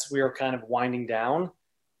as we were kind of winding down,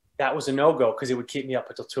 that was a no-go because it would keep me up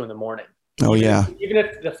until 2 a.m. Oh, yeah. Even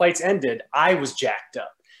if the fights ended, I was jacked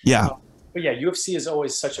up. Yeah. But yeah, UFC is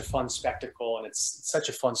always such a fun spectacle, and it's such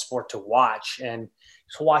a fun sport to watch. And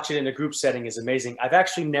to watch it in a group setting is amazing. I've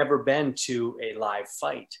actually never been to a live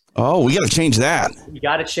fight. Oh, we got to change that. You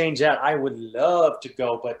got to change that. I would love to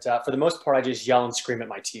go, but for the most part, I just yell and scream at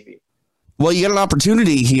my TV. Well, you got an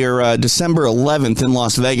opportunity here December 11th in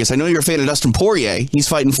Las Vegas. I know you're a fan of Dustin Poirier. He's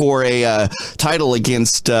fighting for a title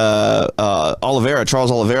against Oliveira, Charles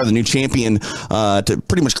Oliveira, the new champion, to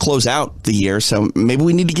pretty much close out the year. So maybe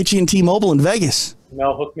we need to get you in T-Mobile in Vegas.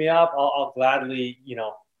 No, hook me up. I'll gladly,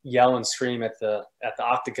 yell and scream at the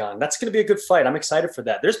Octagon. That's going to be a good fight. I'm excited for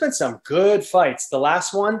that. There's been some good fights. The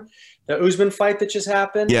last one, the Usman fight that just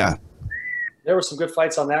happened. Yeah. There were some good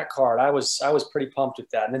fights on that card. I was pretty pumped with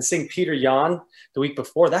that. And then seeing Peter Yan the week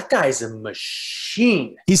before, that guy's a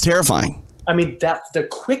machine. He's terrifying. I mean, the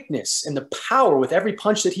quickness and the power with every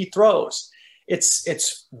punch that he throws,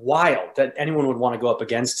 it's wild that anyone would want to go up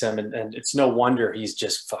against him. And it's no wonder he's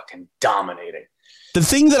just fucking dominating. The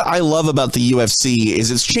thing that I love about the UFC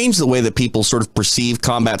is it's changed the way that people sort of perceive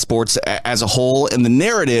combat sports as a whole. And the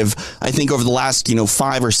narrative, I think, over the last,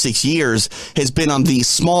 5 or 6 years has been on the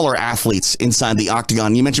smaller athletes inside the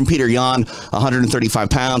octagon. You mentioned Peter Yan, 135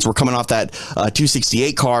 pounds. We're coming off that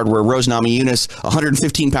 268 card where Rose Namajunas,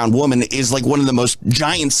 115-pound woman, is like one of the most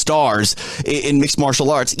giant stars in mixed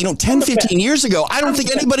martial arts. 10, 15 years ago, I don't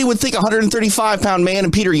think anybody would think a 135-pound man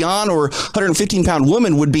and Peter Yan or 115-pound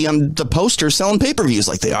woman would be on the poster selling paper views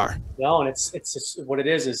like they are. No, and it's just, what it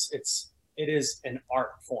is it is an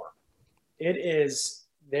art form. It is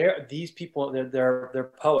these people,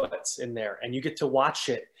 they're poets in there, and you get to watch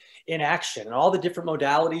it in action, and all the different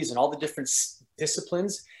modalities and all the different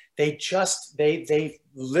disciplines. They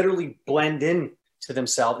literally blend in to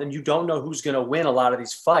themselves, and you don't know who's going to win a lot of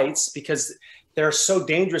these fights because they're so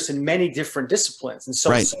dangerous in many different disciplines. And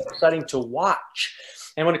so it's so exciting to watch.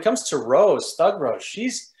 And when it comes to Rose, Thug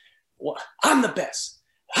Rose, I'm the best.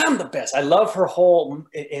 I'm the best. I love her whole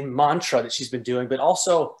in mantra that she's been doing, but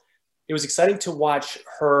also it was exciting to watch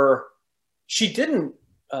her. She didn't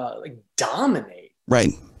dominate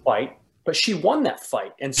fight, but she won that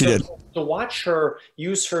fight. And so to watch her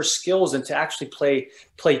use her skills and to actually play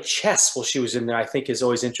chess while she was in there, I think is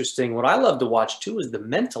always interesting. What I love to watch too is the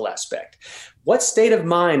mental aspect. What state of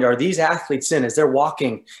mind are these athletes in as they're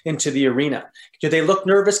walking into the arena? Do they look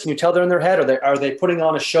nervous? Can you tell they're in their head? Are they putting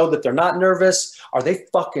on a show that they're not nervous? Are they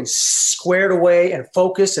fucking squared away and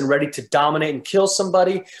focused and ready to dominate and kill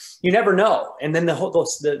somebody? You never know. And then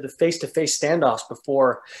the face-to-face standoffs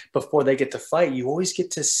before they get to fight, you always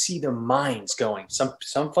get to see their minds going.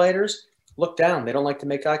 Some fighters look down. They don't like to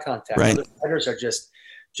make eye contact. Right. Other fighters are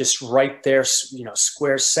just right there,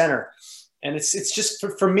 square center. And it's just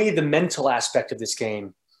for me, the mental aspect of this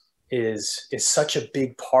game is such a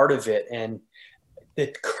big part of it. And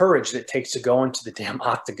the courage that it takes to go into the damn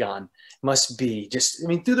octagon must be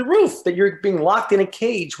through the roof. That you're being locked in a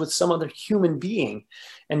cage with some other human being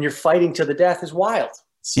and you're fighting to the death is wild.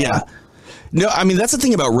 So, yeah. No, I mean, that's the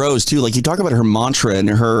thing about Rose, too. Like, you talk about her mantra and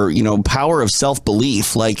her, power of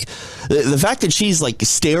self-belief. Like, the fact that she's, like,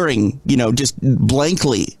 staring, just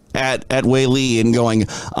blankly at Weili and going,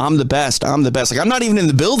 I'm the best. I'm the best. Like, I'm not even in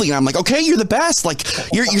the building. I'm like, okay, you're the best. Like,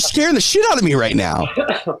 you're scaring the shit out of me right now.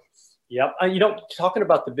 Yep. Talking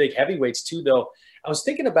about the big heavyweights, too, though, I was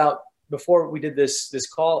thinking about, before we did this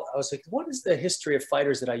call, I was like, what is the history of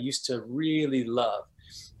fighters that I used to really love?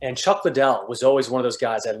 And Chuck Liddell was always one of those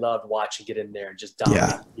guys I loved watching get in there and just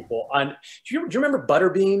dominate people. Do you remember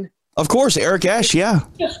Butterbean? Of course, Eric Ashe, yeah.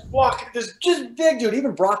 Just walking, just big dude.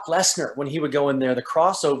 Even Brock Lesnar, when he would go in there, the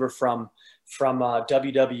crossover from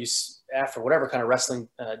WWF or whatever kind of wrestling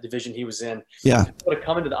division he was in, would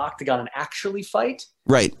come into the octagon and actually fight.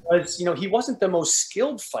 Right. Because he wasn't the most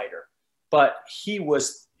skilled fighter, but he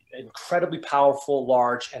was incredibly powerful,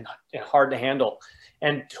 large, and hard to handle.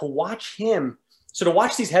 And to watch him. So to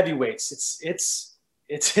watch these heavyweights,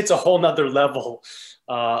 it's a whole nother level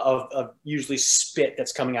of usually spit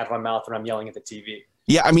that's coming out of my mouth when I'm yelling at the TV.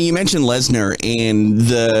 Yeah, I mean, you mentioned Lesnar, and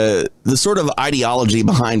the sort of ideology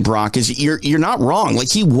behind Brock is you're not wrong.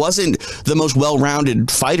 Like, he wasn't the most well-rounded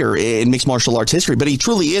fighter in mixed martial arts history, but he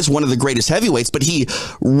truly is one of the greatest heavyweights. But he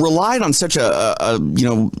relied on such a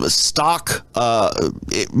stock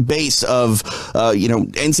base of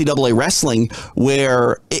NCAA wrestling,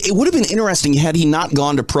 where it would have been interesting had he not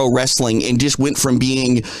gone to pro wrestling and just went from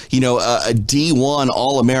being a D1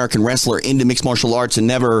 All-American wrestler into mixed martial arts and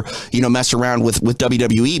never mess around with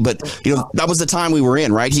WWE, but that was the time we were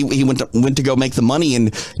in, right? He went to go make the money,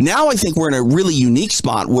 and now I think we're in a really unique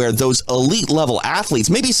spot where those elite level athletes,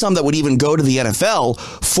 maybe some that would even go to the NFL,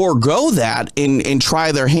 forego that and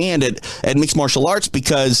try their hand at mixed martial arts,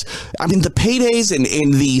 because I mean, the paydays and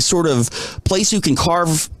the sort of place you can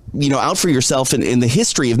carve out for yourself in the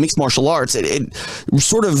history of mixed martial arts, it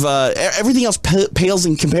sort of everything else pales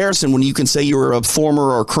in comparison when you can say you're a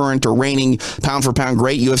former or current or reigning pound for pound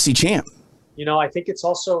great UFC champ. I think it's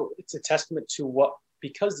a testament to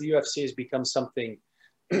because the UFC has become something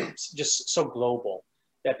just so global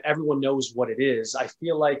that everyone knows what it is. I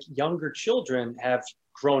feel like younger children have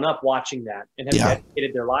grown up watching that and have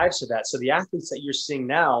dedicated their lives to that. So the athletes that you're seeing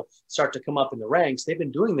now start to come up in the ranks, they've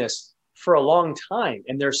been doing this for a long time,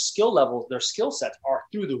 and their skill levels, their skill sets are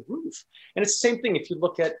through the roof. And it's the same thing if you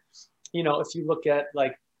look at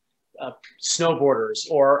like snowboarders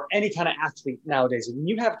or any kind of athlete nowadays. And when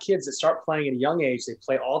you have kids that start playing at a young age, they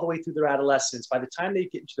play all the way through their adolescence. By the time they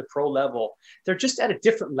get into the pro level, they're just at a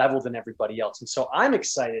different level than everybody else. And so I'm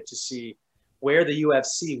excited to see where the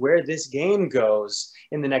UFC, where this game goes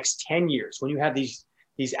in the next 10 years, when you have these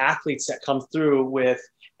athletes that come through with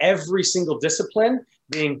every single discipline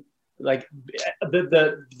being like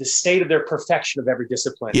the state of their perfection of every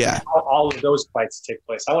discipline. Yeah. All of those fights take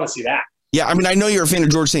place. I want to see that. Yeah, I mean, I know you're a fan of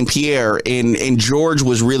George St. Pierre, and George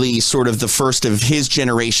was really sort of the first of his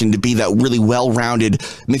generation to be that really well-rounded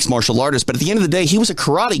mixed martial artist. But at the end of the day, he was a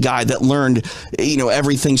karate guy that learned,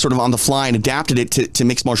 everything sort of on the fly and adapted it to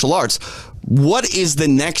mixed martial arts. What is the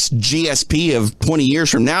next GSP of 20 years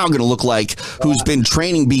from now going to look like, who's been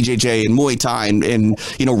training BJJ and Muay Thai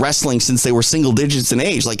and wrestling since they were single digits in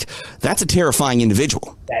age? Like, that's a terrifying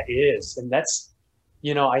individual. That is. And that's,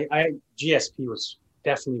 GSP was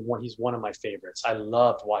definitely he's one of my favorites. I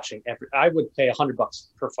loved watching I would pay $100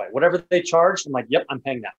 per fight. Whatever they charged, I'm like, yep, I'm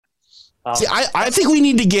paying that. See, I think we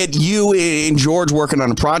need to get you and George working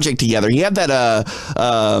on a project together. He had that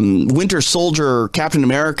Winter Soldier Captain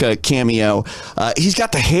America cameo. He's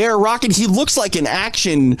got the hair rocking. He looks like an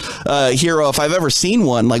action hero if I've ever seen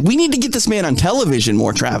one. Like, we need to get this man on television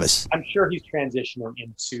more, Travis. I'm sure he's transitioning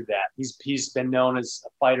into that. He's been known as a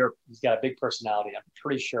fighter. He's got a big personality. I'm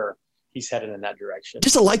pretty sure he's headed in that direction.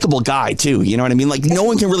 Just a likable guy, too. You know what I mean? Like, no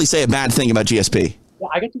one can really say a bad thing about GSP. Yeah,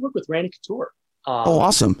 I got to work with Randy Couture. Oh,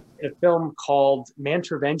 awesome. In a film called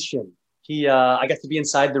Mantervention. I got to be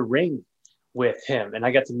inside the ring with him, and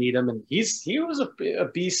I got to meet him, and he was a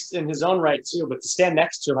beast in his own right too, but to stand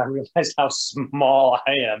next to him, I realized how small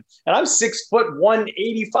I am. And I'm 6 foot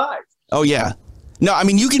 185. Oh, yeah. No, I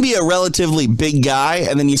mean, you can be a relatively big guy,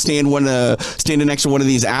 and then you standing next to one of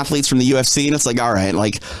these athletes from the UFC, and it's like, all right,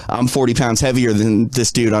 like, I'm 40 pounds heavier than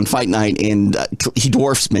this dude on fight night, and he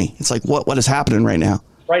dwarfs me. It's like, what is happening right now?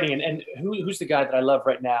 Writing, and who's the guy that I love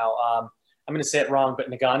right now? I'm going to say it wrong, but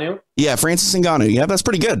Ngannou? Yeah, Francis Ngannou. Yeah, that's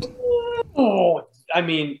pretty good. Oh, I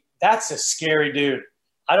mean, that's a scary dude.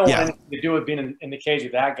 I don't want anything to do with being in the cage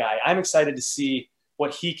with that guy. I'm excited to see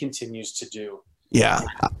what he continues to do. Yeah.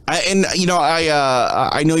 I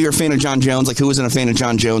know you're a fan of John Jones. Like, who isn't a fan of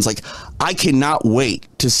John Jones? Like, I cannot wait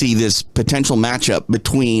to see this potential matchup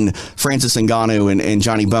between Francis Ngannou and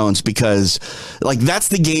Johnny Bones, because, like, that's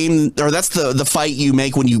the game, or that's the fight you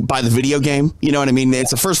make when you buy the video game. You know what I mean?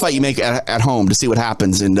 It's the first fight you make at home to see what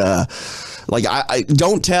happens. And, like, I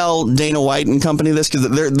don't tell Dana White and company this, because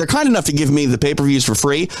they're kind enough to give me the pay-per-views for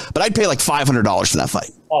free, but I'd pay like $500 for that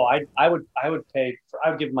fight. Oh, I would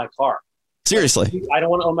give him my car. Seriously. I don't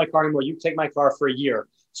want to own my car anymore. You take my car for a year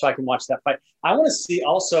so I can watch that fight. I want to see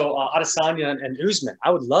also Adesanya and Usman. I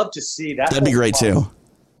would love to see that. That'd be great too.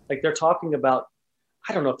 Like, they're talking about,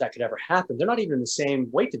 I don't know if that could ever happen. They're not even in the same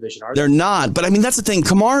weight division, are they? They're not. But I mean, that's the thing.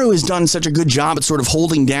 Kamaru has done such a good job at sort of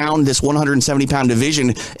holding down this 170-pound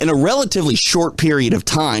division in a relatively short period of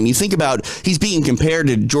time. You think about, he's being compared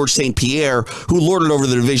to George St. Pierre, who lorded over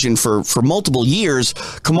the division for multiple years.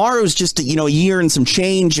 Kamaru's just, a year and some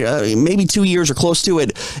change, maybe 2 years or close to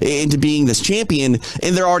it, into being this champion.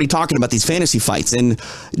 And they're already talking about these fantasy fights. And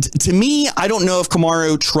to me, I don't know if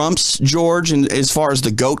Kamaru trumps George, and as far as the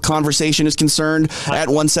GOAT conversation is concerned, at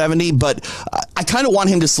 170, but I kind of want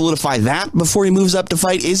him to solidify that before he moves up to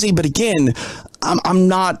fight Izzy. But again, I'm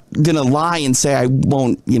not gonna lie and say I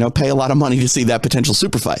won't, pay a lot of money to see that potential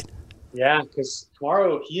super fight. Yeah, because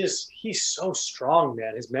Kamaru, he's so strong,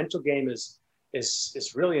 man. His mental game is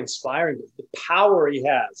really inspiring. The power he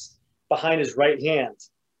has behind his right hand.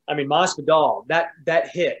 I mean, Masvidal, that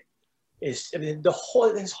hit is,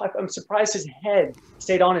 I'm surprised his head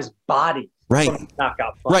stayed on his body. Right.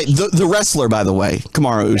 Knockout punch. Right. The wrestler, by the way,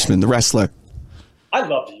 Kamaru Usman, the wrestler. I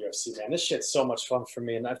love the UFC, man. This shit's so much fun for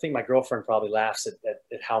me, and I think my girlfriend probably laughs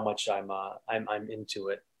at how much I'm into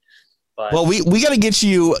it. But, well, we got to get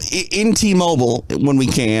you in T-Mobile when we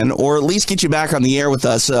can, or at least get you back on the air with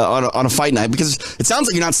us on a fight night, because it sounds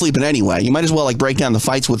like you're not sleeping anyway. You might as well like break down the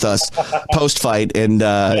fights with us post-fight, and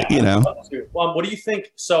what do you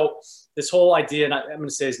think? So this whole idea, and I'm going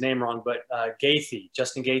to say his name wrong, but Gaethje,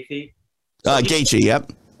 Justin Gaethje. Gaethje,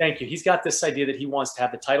 yep. Thank you. He's got this idea that he wants to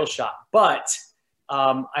have the title shot, but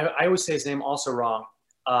I always say his name also wrong.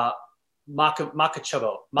 Makhachev.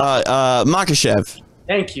 Makhachev.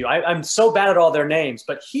 Thank you. I'm so bad at all their names,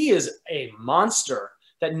 but he is a monster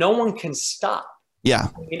that no one can stop. Yeah.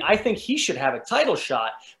 I mean, I think he should have a title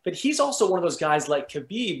shot, but he's also one of those guys like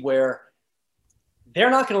Khabib where they're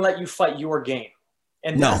not going to let you fight your game.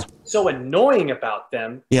 And that's so annoying about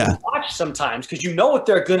them. Yeah. To watch sometimes because you know what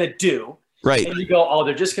they're going to do. Right. And you go, oh,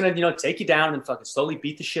 they're just going to, take you down and fucking slowly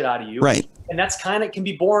beat the shit out of you. Right. And that's can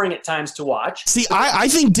be boring at times to watch. See, I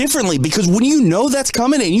think differently, because when you know that's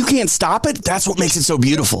coming and you can't stop it, that's what makes it so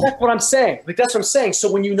beautiful. That's what I'm saying. That's what I'm saying.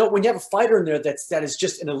 So when you have a fighter in there that is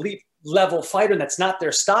just an elite level fighter and that's not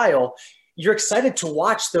their style, you're excited to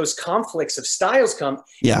watch those conflicts of styles come.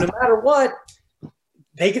 Yeah. No matter what,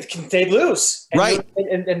 they lose. And right.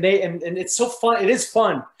 And it's so fun. It is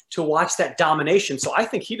fun to watch that domination. So I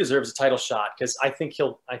think he deserves a title shot because I think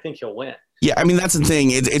he'll win. Yeah, I mean, that's the thing.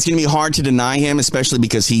 It's going to be hard to deny him, especially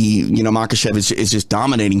because Makhachev is just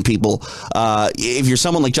dominating people. If you're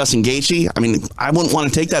someone like Justin Gaethje, I mean, I wouldn't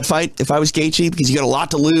want to take that fight if I was Gaethje because you got a lot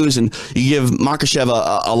to lose and you give Makhachev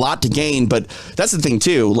a lot to gain. But that's the thing,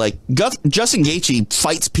 too. Like, Justin Gaethje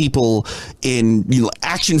fights people in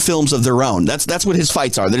action films of their own. That's what his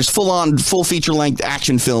fights are. They're just full feature-length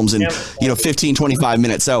action films in, 15, 25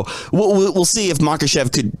 minutes. So we'll see if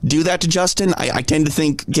Makhachev could do that to Justin. I tend to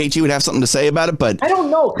think Gaethje would have something to say about it, but I don't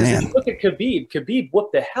know, because if you look at Khabib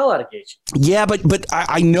whooped the hell out of Gaethje. Yeah, but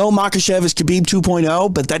I know Makhachev is Khabib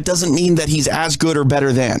 2.0, but that doesn't mean that he's as good or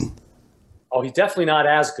better than. Oh, he's definitely not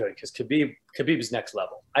as good, because Khabib is next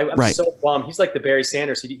level. I'm so bummed. He's like the Barry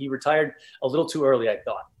Sanders. He retired a little too early, I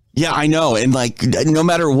thought. Yeah, I know. And like, no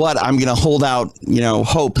matter what, I'm going to hold out,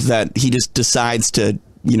 hope that he just decides to,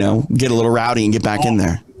 get a little rowdy and get back in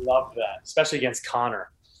there. Love that, especially against Conor.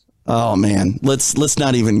 Oh man, let's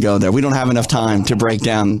not even go there. We don't have enough time to break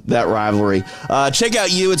down that rivalry. Check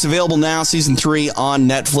out You. It's available now, season 3 on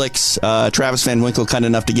Netflix. Travis Van Winkle, kind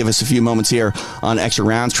enough to give us a few moments here on Extra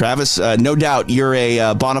Rounds. Travis, no doubt you're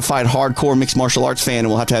a bona fide hardcore mixed martial arts fan, and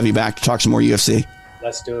we'll have to have you back to talk some more UFC.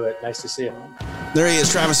 Let's do it. Nice to see you. There he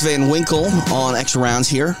is, Travis Van Winkle on Extra Rounds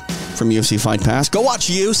here from UFC Fight Pass. Go watch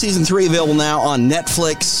You, season 3 available now on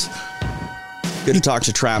Netflix. Good to talk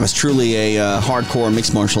to Travis, truly a hardcore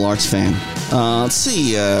mixed martial arts fan. Let's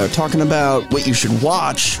see, talking about what you should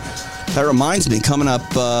watch. That reminds me, coming up,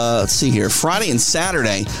 let's see here, Friday and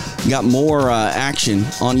Saturday, we got more action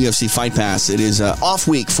on UFC Fight Pass. It is off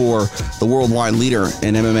week for the worldwide leader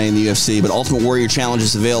in MMA in the UFC, but Ultimate Warrior Challenge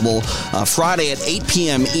is available Friday at 8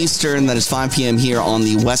 p.m. Eastern. That is 5 p.m. here on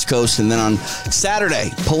the West Coast. And then on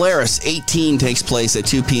Saturday, Polaris 18 takes place at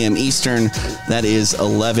 2 p.m. Eastern. That is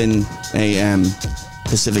 11 a.m.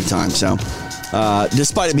 Pacific time. So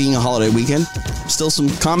despite it being a holiday weekend, still some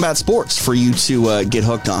combat sports for you to get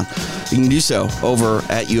hooked on. You can do so over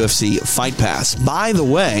at UFC Fight Pass. By the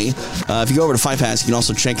way, if you go over to Fight Pass, you can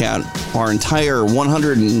also check out our entire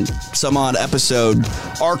 100 and some odd episode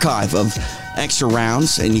archive of Extra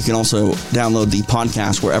Rounds, and you can also download the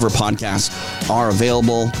podcast wherever podcasts are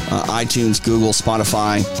available. iTunes, Google,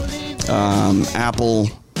 Spotify, Apple,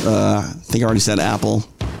 I think I already said Apple,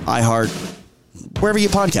 iHeart, wherever you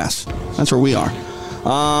podcast. That's where we are.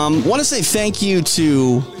 Want to say thank you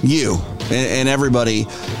to you and everybody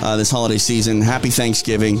this holiday season. Happy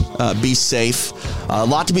Thanksgiving. Be safe. A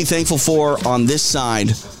lot to be thankful for on this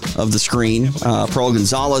side of the screen. Pearl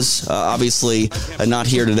Gonzalez, obviously not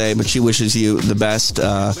here today, but she wishes you the best.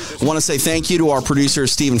 I want to say thank you to our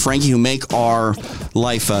producers, Steve and Frankie, who make our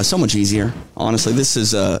life so much easier. Honestly, this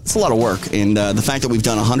is it's a lot of work, and the fact that we've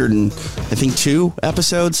done 102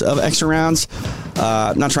 episodes of Extra Rounds.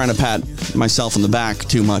 Not trying to pat myself on the back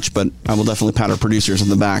too much, but I will definitely pat our producers on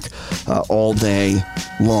the back all day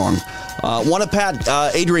long. Want to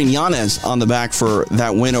pat Adrian Yanez on the back for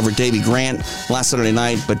that win over Davey Grant last Saturday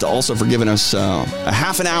night, but also for giving us a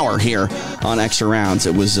half an hour here on Extra Rounds.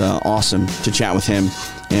 It was awesome to chat with him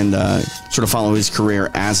and sort of follow his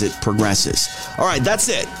career as it progresses. All right, that's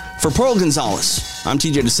it. For Pearl Gonzalez, I'm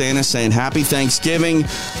TJ DeSantis saying happy Thanksgiving.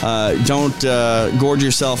 Don't gorge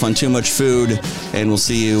yourself on too much food, and we'll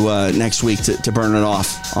see you next week to burn it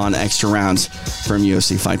off on Extra Rounds from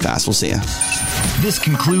UFC Fight Pass. We'll see you. This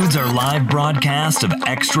concludes our live broadcast of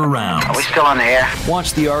Extra Rounds. Are we still on the air?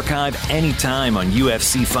 Watch the archive anytime on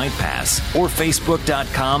UFC Fight Pass or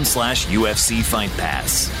Facebook.com/UFC Fight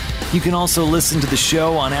Pass. You can also listen to the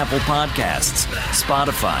show on Apple Podcasts,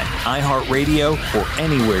 Spotify, iHeartRadio, or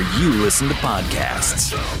anywhere you listen to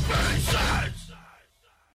podcasts.